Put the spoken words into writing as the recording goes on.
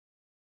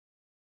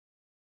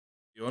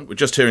We're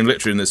just hearing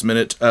literally in this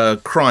minute,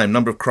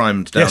 number of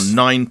crimes down Yes.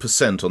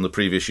 9% on the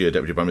previous year,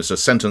 Deputy Prime Minister.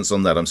 Sentence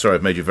on that. I'm sorry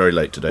I've made you very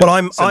late today. Well,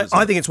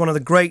 I think it's one of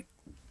the great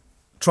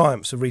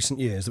triumphs of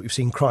recent years that we've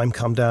seen crime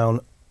come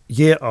down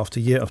year after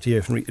year after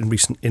year in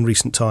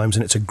recent times,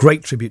 and it's a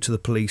great tribute to the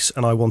police.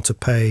 And I want to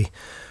pay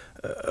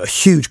a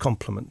huge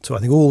compliment to, I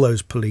think, all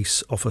those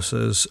police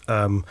officers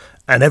and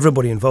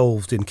everybody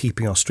involved in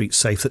keeping our streets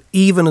safe, that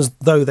even as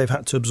though they've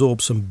had to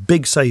absorb some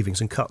big savings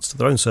and cuts to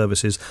their own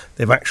services,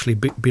 they've actually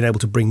been able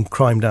to bring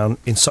crime down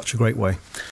in such a great way.